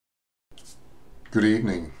Good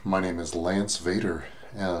evening, my name is Lance Vader,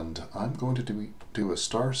 and I'm going to do a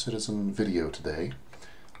Star Citizen video today.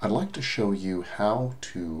 I'd like to show you how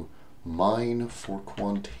to mine for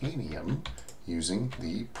quantanium using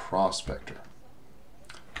the prospector.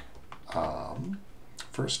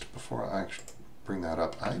 First, before I bring that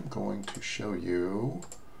up, I'm going to show you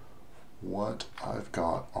what I've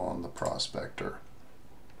got on the prospector.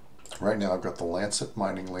 Right now I've got the Lancet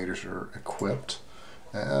mining laser equipped,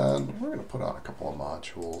 and we're going to put on a couple of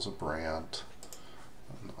modules, a Brant,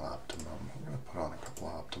 an Optimum. We're going to put on a couple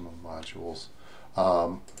of Optimum modules.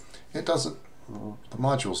 The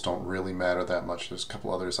modules don't really matter that much. There's a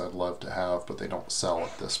couple others I'd love to have, but they don't sell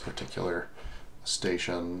at this particular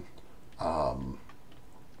station.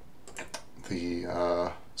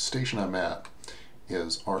 The station I'm at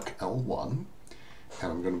is ARC L1,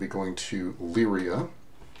 and I'm going to be going to Lyria,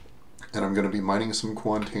 and I'm going to be mining some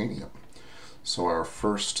quantanium. So our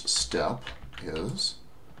first step is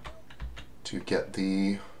to get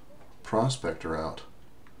the prospector out,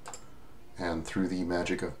 and through the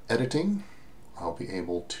magic of editing I'll be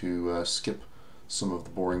able to skip some of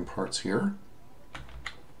the boring parts here.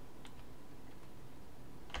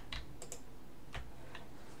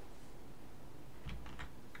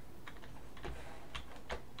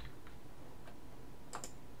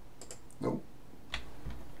 Nope.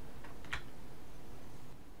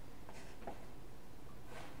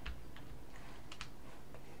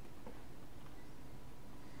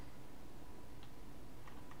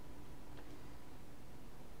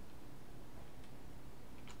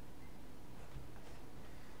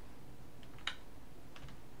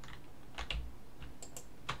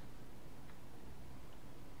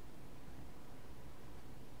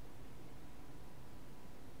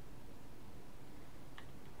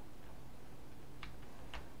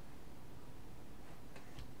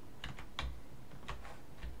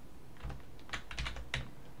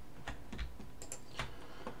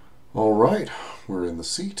 All right, we're in the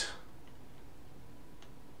seat.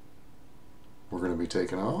 We're going to be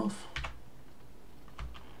taking off.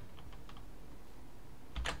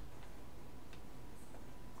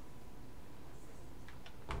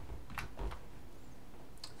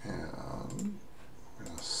 And we're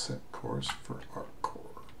going to set course for our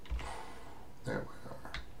core. There we are.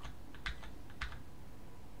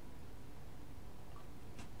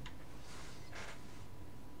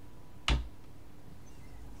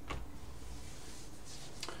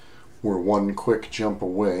 We're one quick jump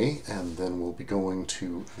away, and then we'll be going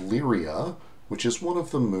to Lyria, which is one of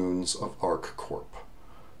the moons of Arc Corp.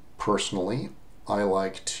 Personally, I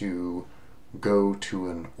like to go to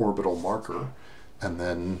an orbital marker and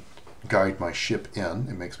then guide my ship in.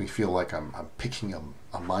 It makes me feel like I'm picking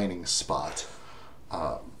a mining spot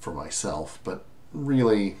for myself, but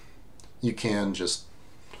really you can just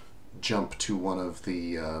jump to one of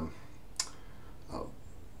the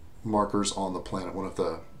markers on the planet, one of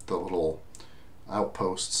the little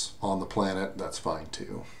outposts on the planet. That's fine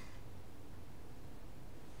too.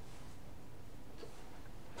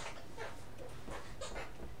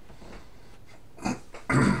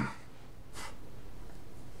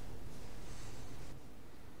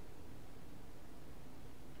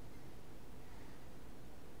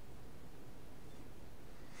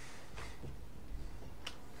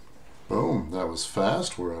 Boom, that was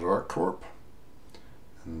fast. We're at ArcCorp.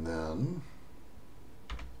 And then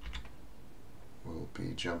we'll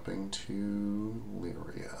be jumping to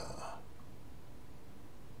Lyria.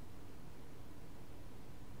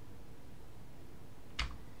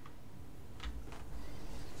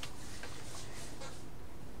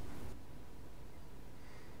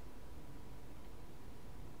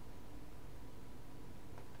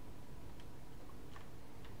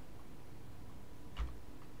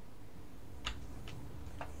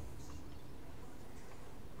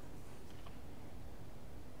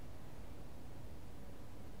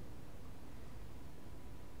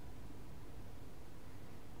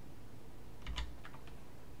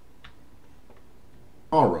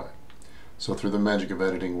 All right, so through the magic of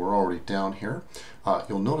editing, we're already down here.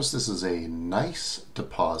 You'll notice this is a nice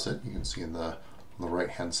deposit. You can see on the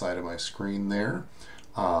right-hand side of my screen there.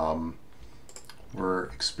 We're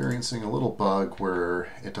experiencing a little bug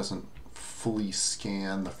where it doesn't fully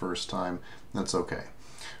scan the first time. That's okay.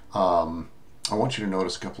 I want you to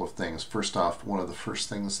notice a couple of things. First off, one of the first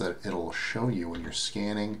things that it'll show you when you're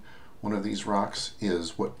scanning one of these rocks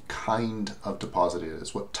is what kind of deposit it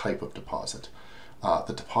is, what type of deposit.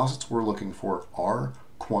 The deposits we're looking for are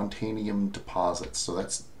quantanium deposits, so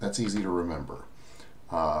that's easy to remember.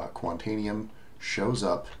 Quantanium shows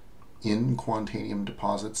up in quantanium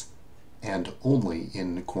deposits and only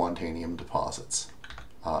in quantanium deposits.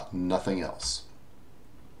 nothing else.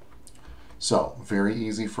 So very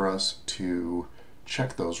easy for us to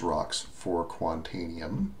check those rocks for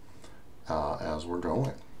quantanium as we're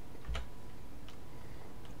going.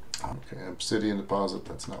 Okay, obsidian deposit,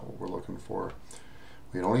 that's not what we're looking for.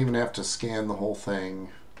 We don't even have to scan the whole thing.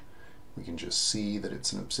 We can just see that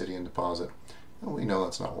it's an obsidian deposit, and we know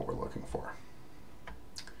that's not what we're looking for.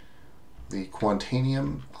 The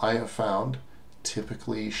quantanium I have found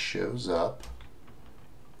typically shows up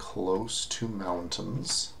close to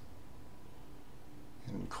mountains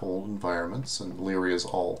in cold environments, and Lyria is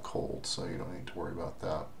all cold, so you don't need to worry about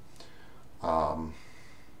that.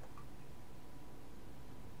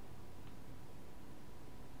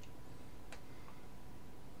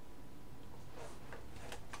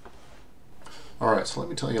 Alright, so let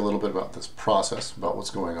me tell you a little bit about this process, about what's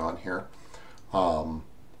going on here.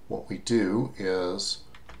 What we do is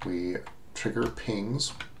we trigger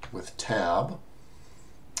pings with tab,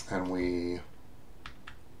 and we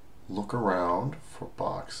look around for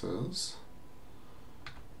boxes.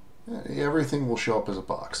 Everything will show up as a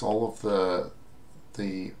box. All of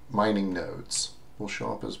the mining nodes will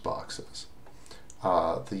show up as boxes.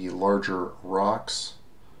 The larger rocks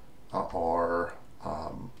are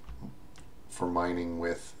for mining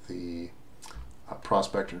with the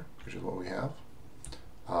prospector, which is what we have,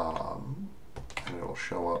 and it'll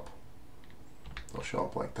show up. They'll show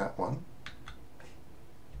up like that one.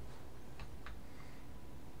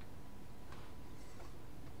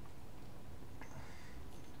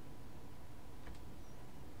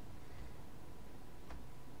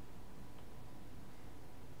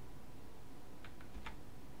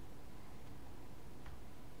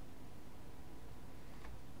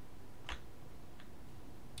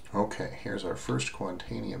 Okay, here's our first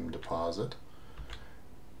quantanium deposit.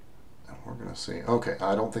 And we're going to see, okay,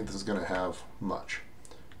 I don't think this is going to have much.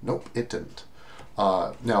 Nope, it didn't.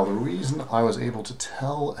 Now, the reason I was able to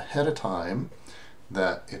tell ahead of time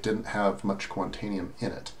that it didn't have much quantanium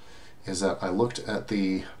in it is that I looked at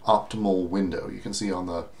the optimal window. You can see on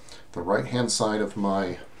the right-hand side of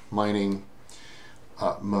my mining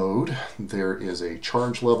mode, there is a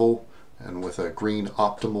charge level, and with a green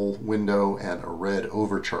optimal window and a red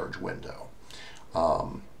overcharge window.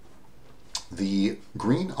 The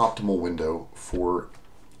green optimal window for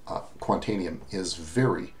quantanium is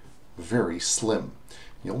very, very slim.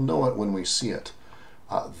 You'll know it when we see it.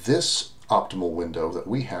 This optimal window that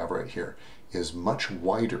we have right here is much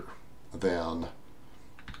wider than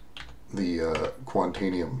the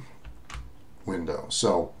quantanium window.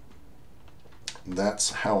 So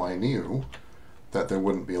that's how I knew that there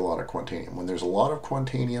wouldn't be a lot of quantanium. When there's a lot of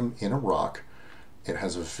quantanium in a rock, it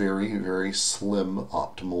has a very, very slim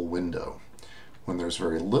optimal window. When there's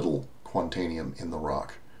very little quantanium in the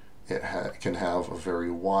rock, it can have a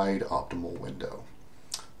very wide optimal window.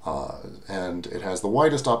 And it has the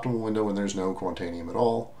widest optimal window when there's no quantanium at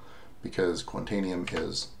all, because quantanium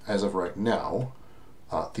is, as of right now,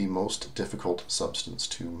 the most difficult substance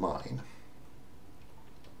to mine.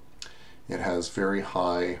 It has very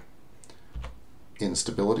high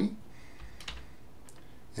instability.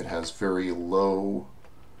 It has very low,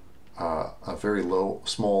 a very low,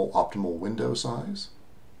 small optimal window size,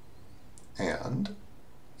 and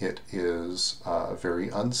it is very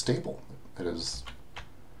unstable.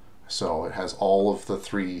 So it has all of the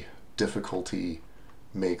three difficulty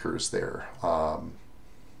makers there: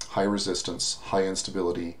 high resistance, high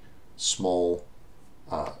instability, small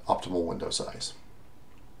optimal window size.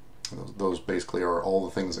 Those basically are all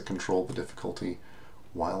the things that control the difficulty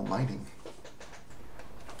while mining.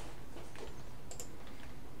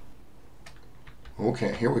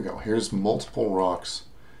 Okay, here we go. Here's multiple rocks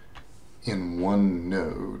in one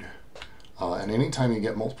node. And anytime you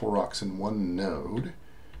get multiple rocks in one node,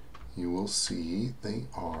 you will see they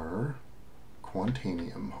are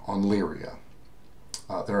quantanium on Lyria.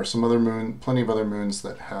 There are some other plenty of other moons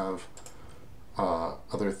that have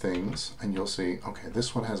other things, and you'll see, okay,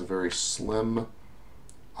 this one has a very slim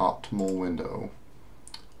optimal window.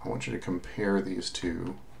 I want you to compare these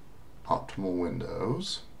two optimal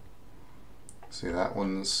windows. See, that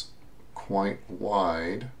one's quite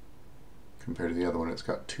wide compared to the other one. It's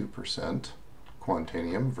got 2%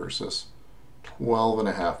 quantanium versus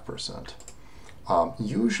 12.5%.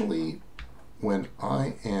 Usually when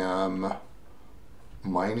I am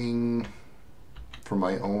mining for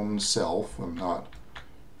my own self, I'm not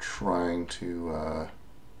trying to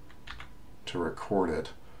record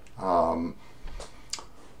it.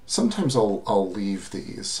 Sometimes I'll leave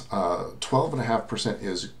these. 12.5%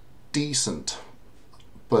 is decent,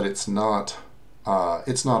 but it's not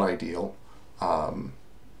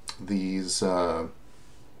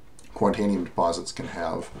quantanium deposits can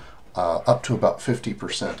have up to about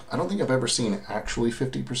 50%. I don't think I've ever seen actually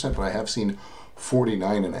 50%, but I have seen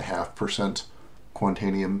 49.5%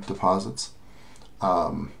 quantanium deposits.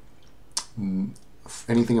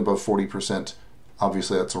 Anything above 40%,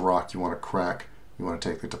 obviously that's a rock you want to crack. You want to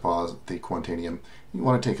take the deposit, the quantanium, you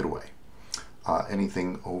want to take it away.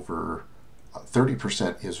 Anything over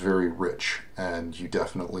 30% is very rich, and you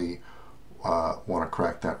definitely want to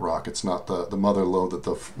crack that rock. It's not the mother lode that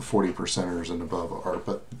the 40%ers and above are,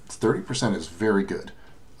 but 30% is very good.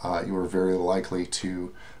 You are very likely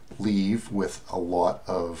to leave with a lot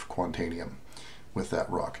of quantanium with that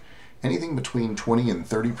rock. Anything between 20 and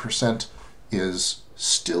 30% is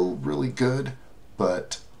still really good,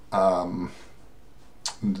 but not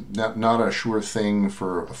a sure thing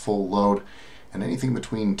for a full load. And anything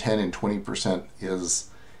between 10 and 20% is,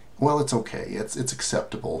 well, it's okay. It's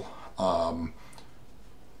acceptable.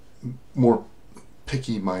 More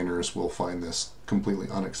picky miners will find this completely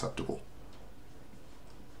unacceptable.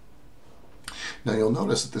 Now you'll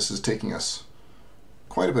notice that this is taking us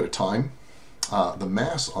quite a bit of time. The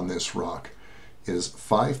mass on this rock is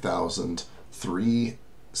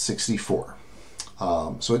 5,364.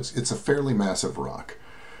 So it's a fairly massive rock.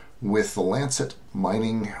 With the Lancet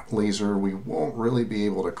mining laser, we won't really be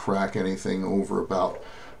able to crack anything over about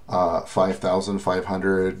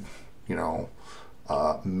 5,500,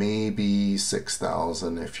 maybe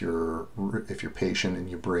 6,000 if you're patient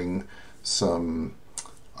and you bring some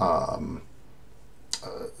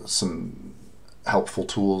helpful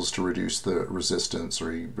tools to reduce the resistance,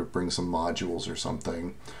 or you bring some modules or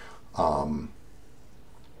something.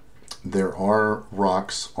 There are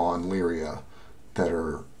rocks on Lyria that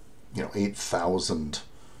are 8,000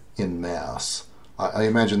 in mass. I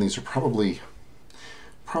imagine these are probably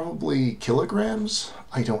kilograms.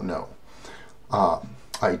 I don't know.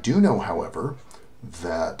 I do know, however,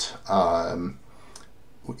 that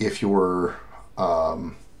if your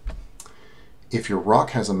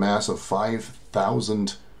rock has a mass of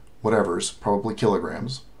 5,000 whatever's, probably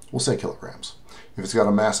kilograms, we'll say kilograms. If it's got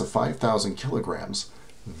a mass of 5,000 kilograms,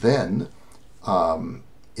 then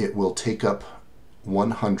it will take up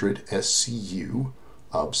 100 SCU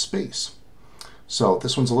of space. So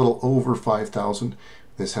this one's a little over 5,000.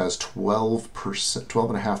 This has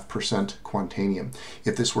 12.5% quantanium.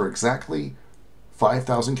 If this were exactly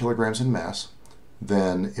 5,000 kilograms in mass,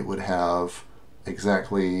 then it would have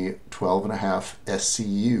exactly 12.5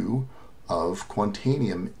 SCU of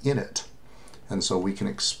quantanium in it. And so we can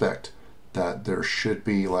expect that there should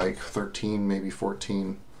be like 13, maybe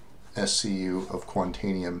 14 SCU of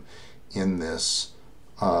quantanium in this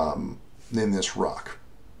rock.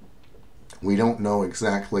 We don't know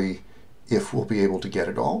exactly if we'll be able to get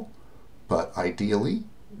it all, but ideally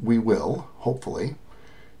we will, hopefully,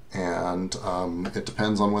 and it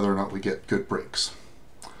depends on whether or not we get good breaks.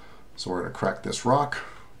 So we're going to crack this rock.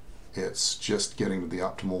 It's just getting to the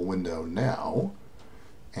optimal window now,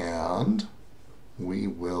 and we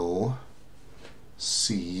will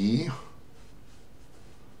see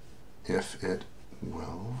if it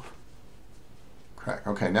will crack.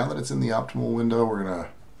 Okay, now that it's in the optimal window, we're going to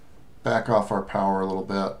back off our power a little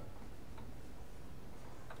bit.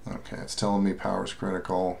 Okay, it's telling me power is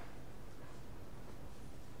critical.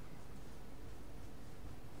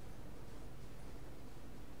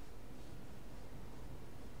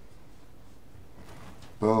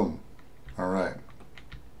 Boom. All right.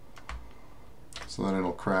 So then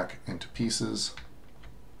it'll crack into pieces.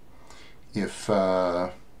 If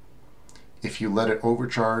you let it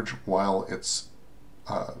overcharge while it's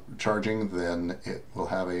charging, then it will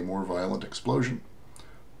have a more violent explosion.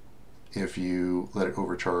 If you let it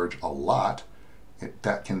overcharge a lot,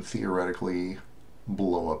 that can theoretically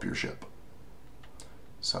blow up your ship.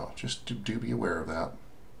 So just do be aware of that.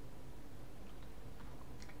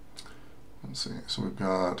 Let's see, so we've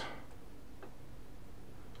got,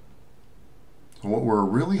 so what we're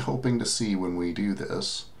really hoping to see when we do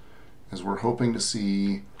this is we're hoping to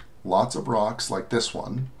see lots of rocks like this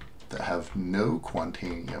one that have no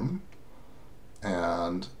quantanium,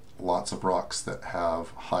 and lots of rocks that have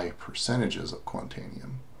high percentages of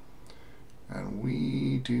quantanium. And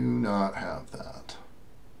we do not have that.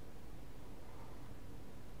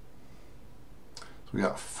 So we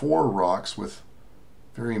got 4 rocks with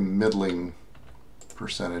very middling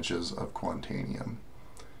percentages of quantanium,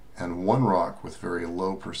 and 1 rock with very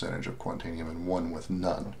low percentage of quantanium, and 1 with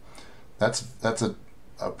none. That's a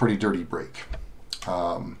pretty dirty break.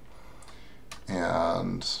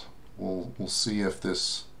 And we'll see if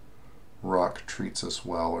this rock treats us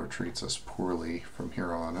well or treats us poorly from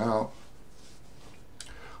here on out.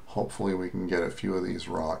 Hopefully we can get a few of these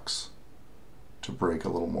rocks to break a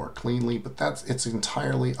little more cleanly, but it's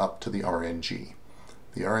entirely up to the RNG.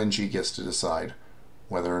 The RNG gets to decide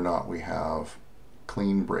whether or not we have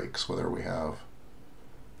clean breaks, whether we have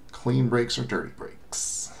clean breaks or dirty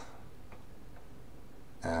breaks.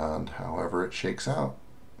 And however it shakes out,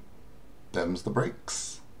 them's the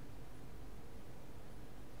breaks.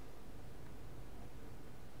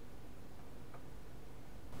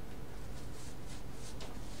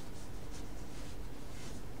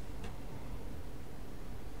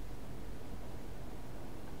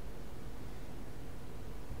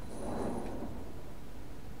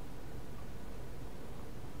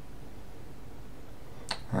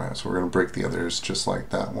 Alright, so we're going to break the others just like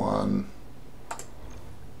that one.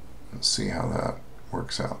 Let's see how that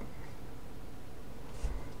works out.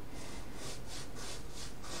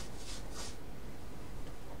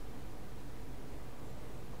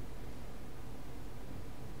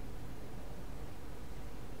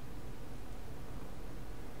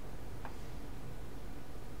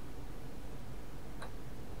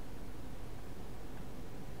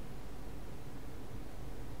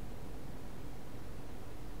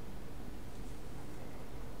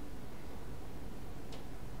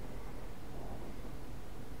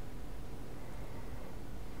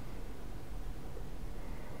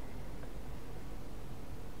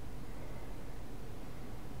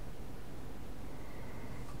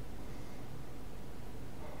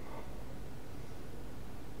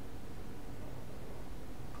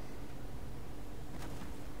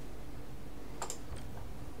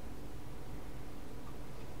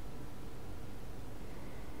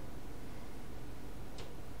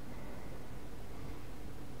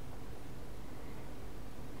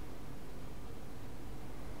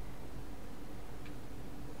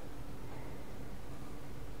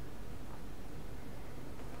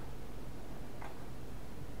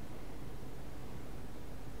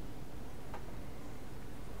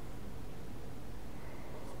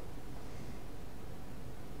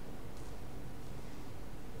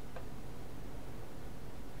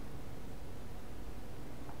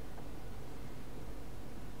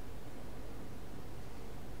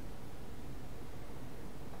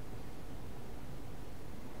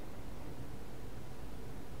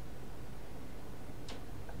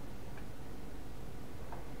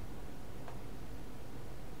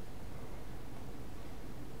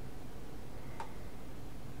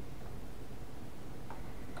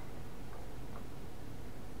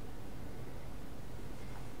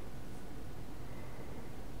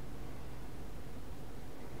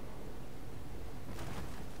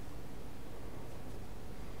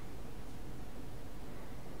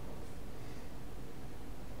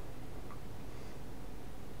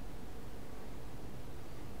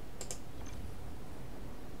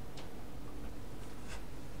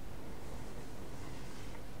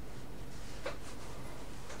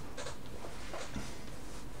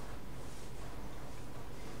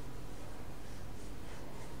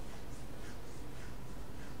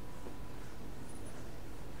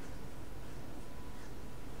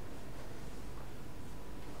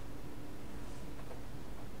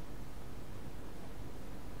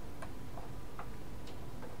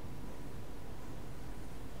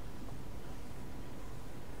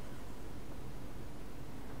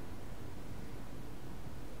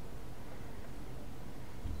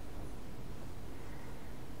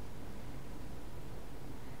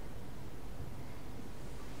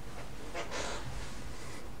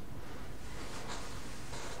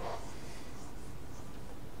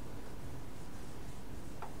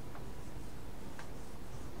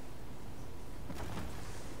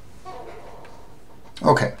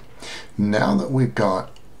 Okay, now that we've got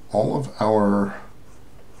all of our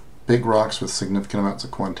big rocks with significant amounts of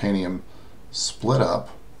quantanium split up,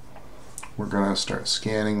 we're going to start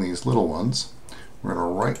scanning these little ones. We're going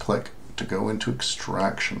to right click to go into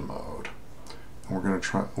extraction mode. And we're going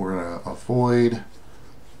to avoid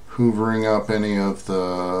hoovering up any of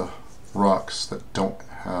the rocks that don't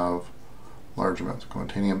have large amounts of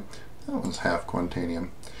quantanium. That one's half quantanium.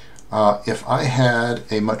 If I had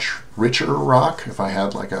a much richer rock, if I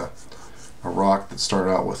had like a rock that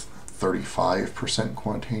started out with 35%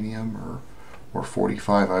 quantanium or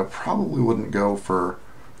 45, I probably wouldn't go for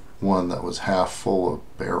one that was half full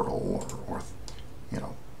of beryl or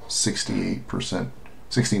 68%,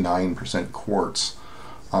 69% quartz.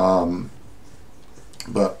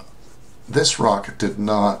 But this rock did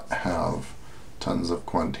not have tons of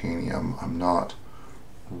quantanium. I'm not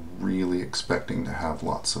really expecting to have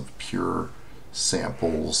lots of pure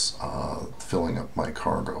samples filling up my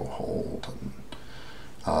cargo hold.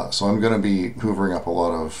 And, so I'm going to be hoovering up a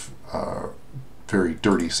lot of very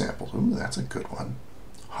dirty samples. Ooh, that's a good one.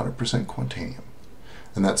 100% quantanium.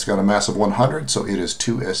 and that's got a mass of 100, so it is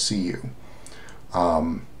 2 SCU.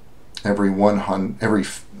 Every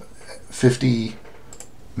 50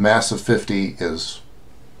 mass of 50 is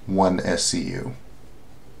 1 SCU.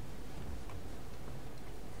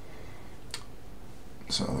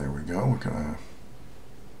 So there we go. We're gonna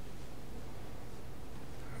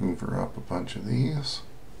hoover up a bunch of these.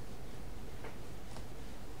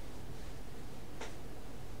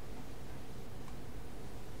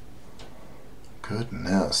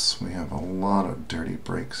 Goodness, we have a lot of dirty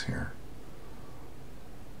breaks here.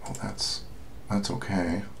 Well, that's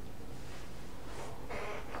okay.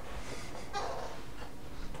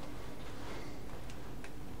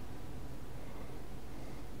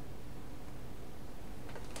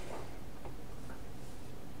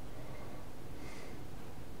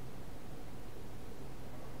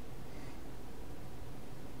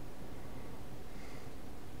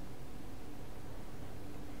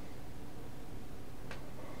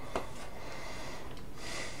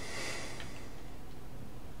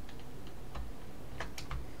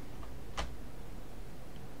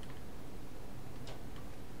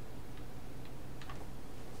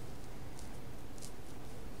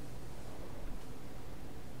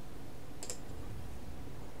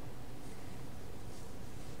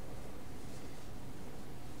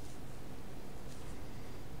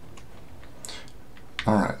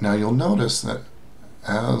 Alright, now you'll notice that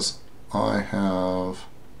as I have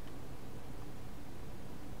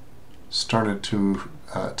started to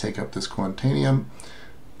take up this quantanium,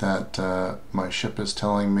 that my ship is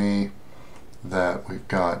telling me that we've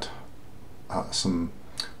got some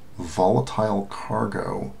volatile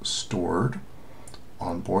cargo stored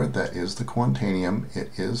on board. That is the quantanium. It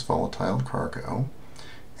is volatile cargo,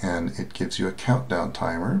 and it gives you a countdown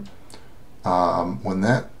timer. When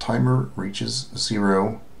that timer reaches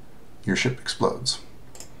 0, your ship explodes.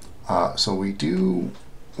 So we do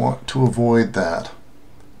want to avoid that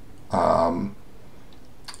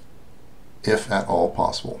if at all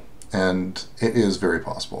possible. And it is very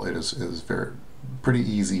possible. It is pretty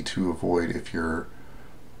easy to avoid if you're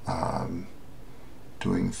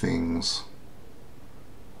doing things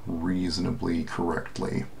reasonably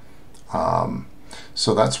correctly.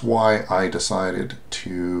 So that's why I decided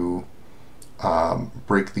to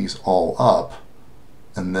break these all up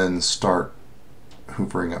and then start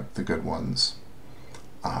hoovering up the good ones.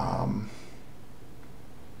 Boy,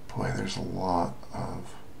 there's a lot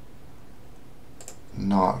of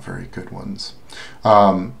not very good ones.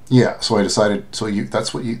 Yeah, so I decided,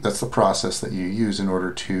 that's the process that you use in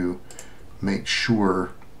order to make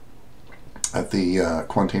sure that the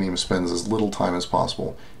quantanium spends as little time as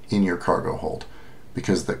possible in your cargo hold,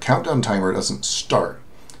 because the countdown timer doesn't start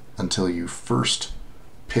until you first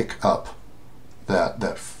pick up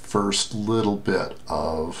that first little bit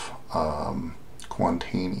of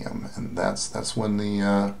quantanium, and that's when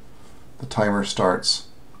the timer starts,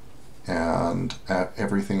 and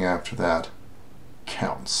everything after that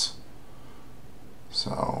counts.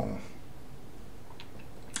 So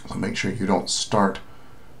make sure you don't start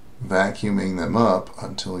vacuuming them up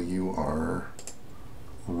until you are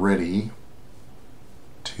ready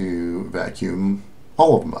to vacuum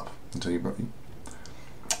all of them up. Until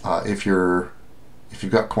if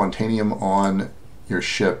you've got quantanium on your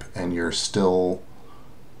ship and you're still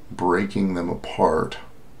breaking them apart,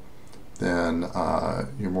 then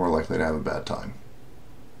you're more likely to have a bad time.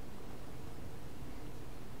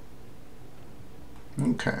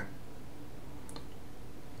 Okay.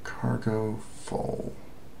 Cargo full.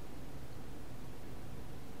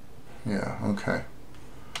 Yeah, okay.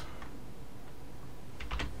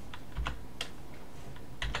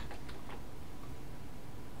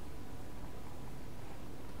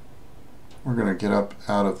 We're going to get up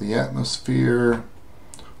out of the atmosphere.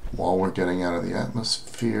 While we're getting out of the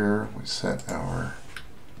atmosphere, we set our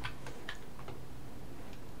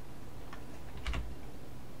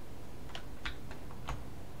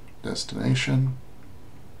destination.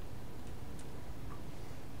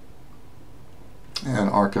 And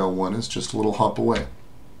Arc L1 is just a little hop away.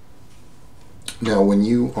 Now, when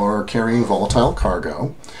you are carrying volatile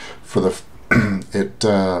cargo, for the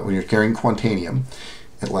when you're carrying quantanium,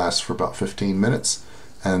 it lasts for about 15 minutes,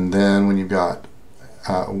 and then when you've got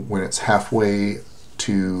when it's halfway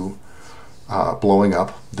to blowing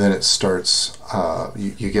up, then it starts.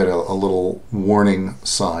 You get a little warning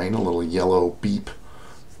sign, a little yellow beep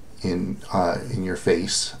in your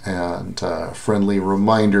face, and a friendly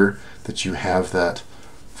reminder that you have that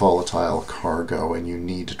volatile cargo and you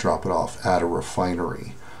need to drop it off at a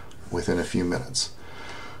refinery within a few minutes.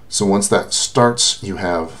 So once that starts, you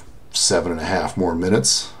have 7.5 more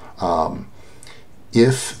minutes.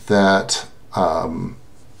 If that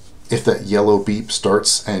if that yellow beep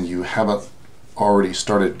starts and you haven't already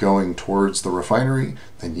started going towards the refinery,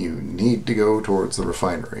 then you need to go towards the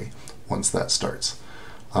refinery once that starts.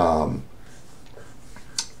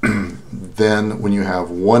 Then when you have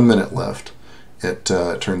 1 minute left, it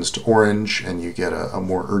turns to orange and you get a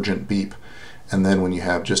more urgent beep. And then when you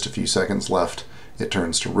have just a few seconds left, it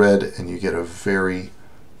turns to red and you get a very,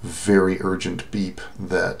 very urgent beep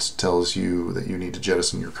that tells you that you need to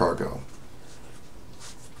jettison your cargo.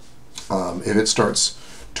 If it starts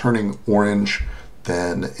turning orange,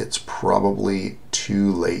 then it's probably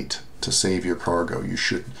too late to save your cargo. You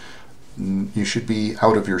should be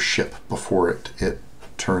out of your ship before it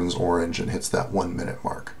turns orange and hits that 1 minute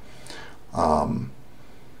mark.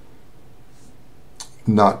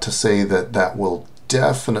 Not to say that that will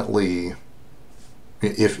definitely,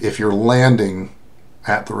 if you're landing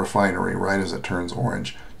at the refinery right as it turns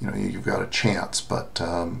orange, you've got a chance, but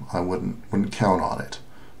I wouldn't count on it.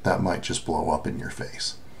 That might just blow up in your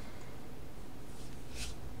face.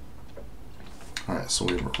 All right, so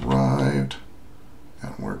we've arrived,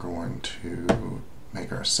 and we're going to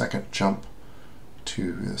make our second jump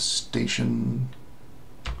to the station,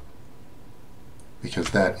 because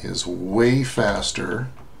that is way faster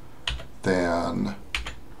than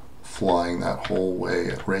flying that whole way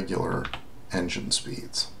at regular engine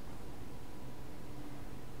speeds.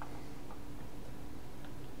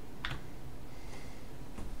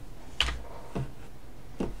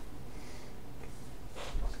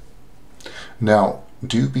 Now,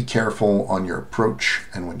 do be careful on your approach,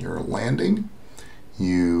 and when you're landing,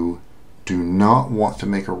 you do not want to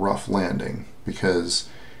make a rough landing, because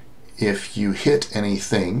if you hit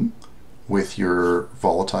anything with your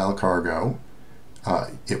volatile cargo,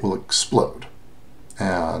 it will explode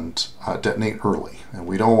and detonate early, and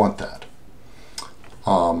we don't want that.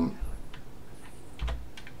 Oh,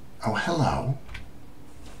 hello.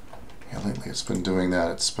 Yeah, lately it's been doing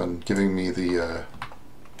that. It's been giving me the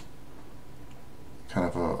kind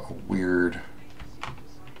of a weird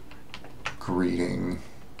greeting,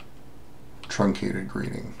 truncated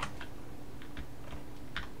greeting.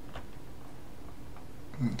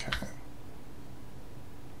 Okay.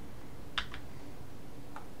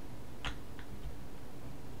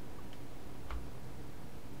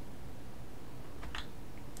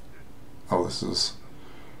 Oh, this is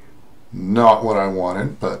not what I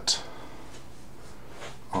wanted, but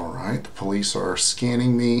all right. The police are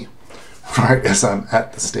scanning me right as I'm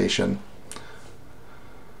at the station.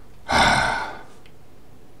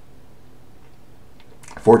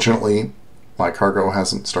 Fortunately, my cargo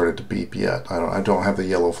hasn't started to beep yet. I don't have the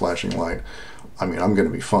yellow flashing light. I mean, I'm going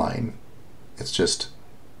to be fine. It's just...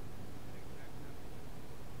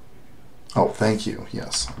 Oh, thank you.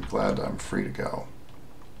 Yes, I'm glad I'm free to go.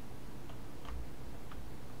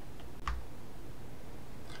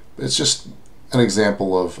 It's just an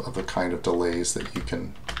example of the kind of delays that you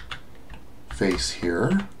can face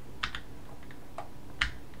here.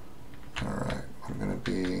 All right, I'm going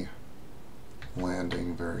to be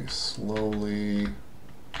landing very slowly.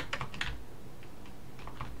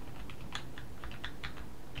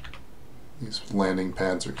 These landing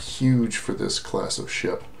pads are huge for this class of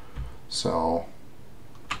ship, so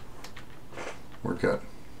we're good.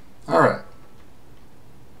 All right.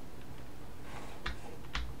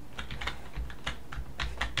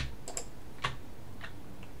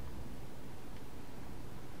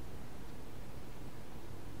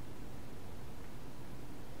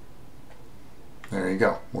 There you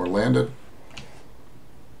go. We're landed.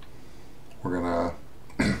 We're gonna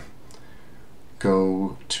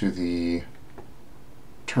go to the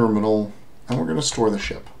terminal and we're gonna store the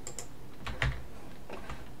ship.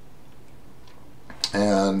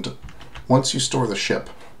 And once you store the ship,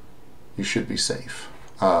 you should be safe.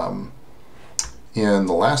 In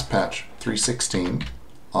the last patch, 3.16,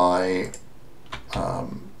 I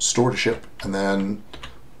stored a ship, and then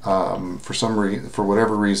for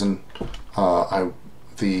whatever reason, I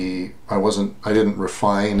didn't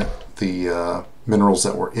refine the minerals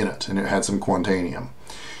that were in it, and it had some quantanium.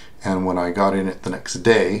 And when I got in it the next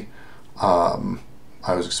day, I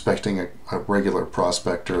was expecting a regular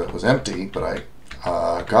prospector that was empty, but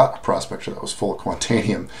I got a prospector that was full of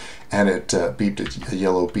quantanium, and it beeped a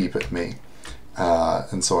yellow beep at me.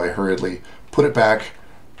 And so I hurriedly put it back,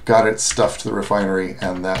 got it stuffed to the refinery,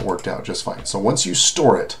 and that worked out just fine. So once you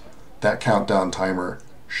store it, that countdown timer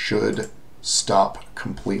should stop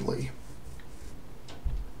completely.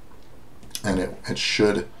 And it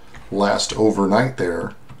should last overnight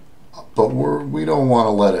there, but we don't want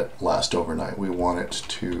to let it last overnight. We want it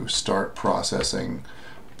to start processing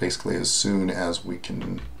basically as soon as we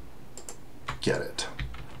can get it.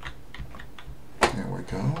 There we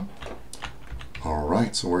go. All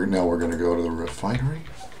right, so now we're going to go to the refinery,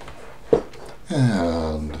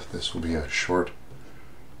 and this will be a short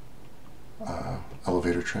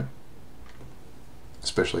elevator trip,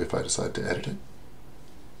 especially if I decide to edit it.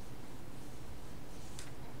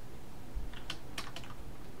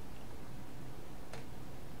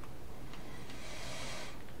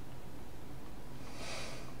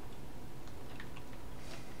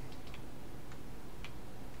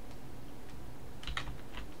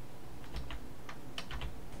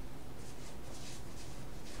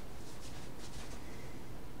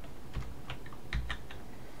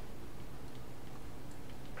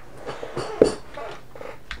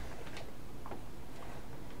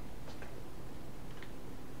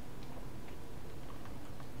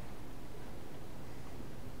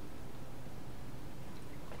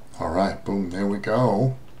 All right, boom, there we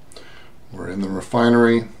go. We're in the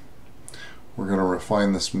refinery. We're going to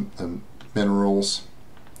refine the minerals.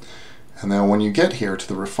 And now when you get here to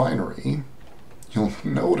the refinery, you'll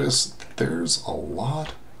notice that there's a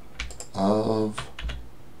lot of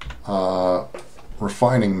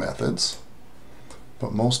refining methods,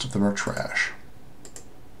 but most of them are trash.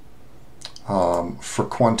 For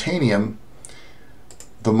quantanium,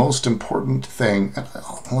 the most important thing, and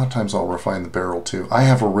a lot of times I'll refine the barrel too. I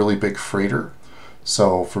have a really big freighter,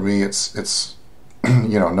 so for me it's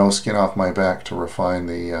you know, no skin off my back to refine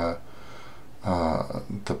the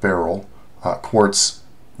barrel. Quartz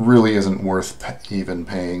really isn't worth even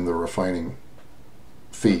paying the refining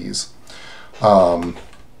fees. But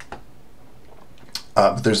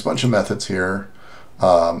there's a bunch of methods here.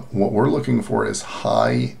 What we're looking for is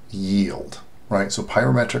high yield, right? So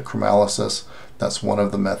pyrometric chromolysis, that's one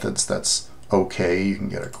of the methods that's okay. You can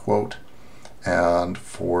get a quote, and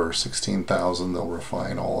for 16,000 they'll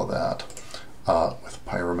refine all of that with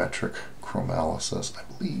pyrometric chromolysis. I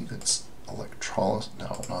believe it's electrolysis. No,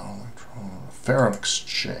 not electrolysis. Ferron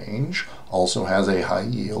exchange also has a high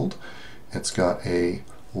yield. It's got a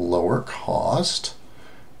lower cost,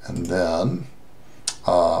 and then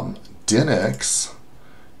Dinix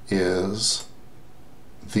is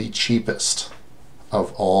the cheapest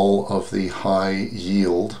of all of the high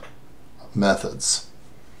yield methods.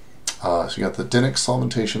 So you got the Dinix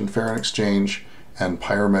solventation, Ferron exchange, and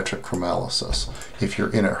pyrometric chromolysis. If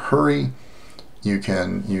you're in a hurry, you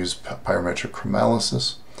can use pyrometric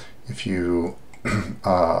chromolysis. If you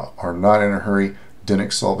are not in a hurry,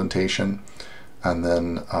 Dinix solventation, and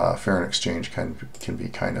then Ferron exchange can be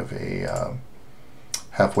kind of a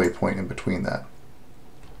halfway point in between that.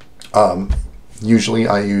 Usually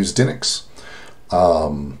I use Dinix,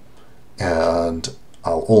 and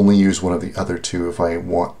I'll only use one of the other two if I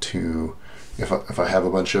want to, if I have a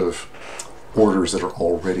bunch of orders that are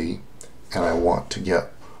all ready and I want to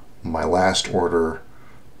get my last order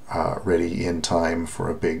ready in time for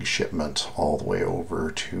a big shipment all the way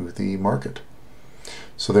over to the market.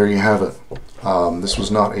 So there you have it. This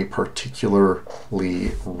was not a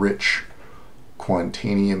particularly rich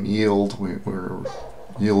quantanium yield. We were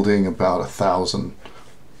yielding about 1,000,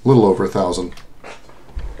 a little over 1,000.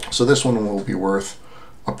 So this one will be worth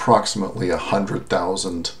approximately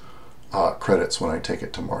 100,000 credits when I take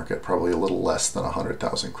it to market, probably a little less than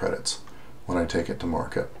 100,000 credits when I take it to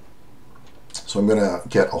market. So I'm going to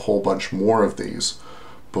get a whole bunch more of these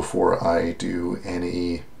before I do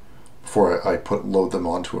any, before I load them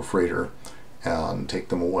onto a freighter and take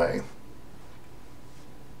them away.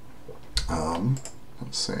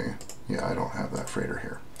 Let's see. Yeah, I don't have that freighter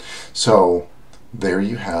here. So there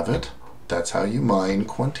you have it. That's how you mine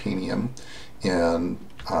quantanium in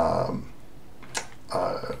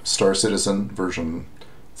Star Citizen version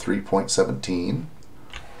 3.17.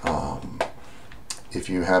 If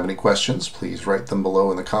you have any questions, please write them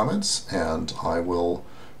below in the comments, and I will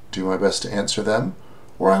do my best to answer them.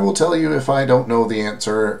 Or I will tell you if I don't know the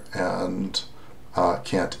answer and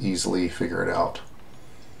can't easily figure it out.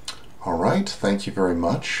 All right, thank you very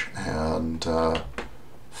much, and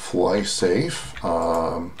fly safe,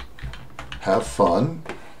 have fun,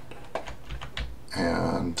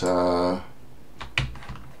 and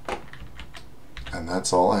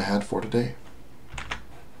that's all I had for today.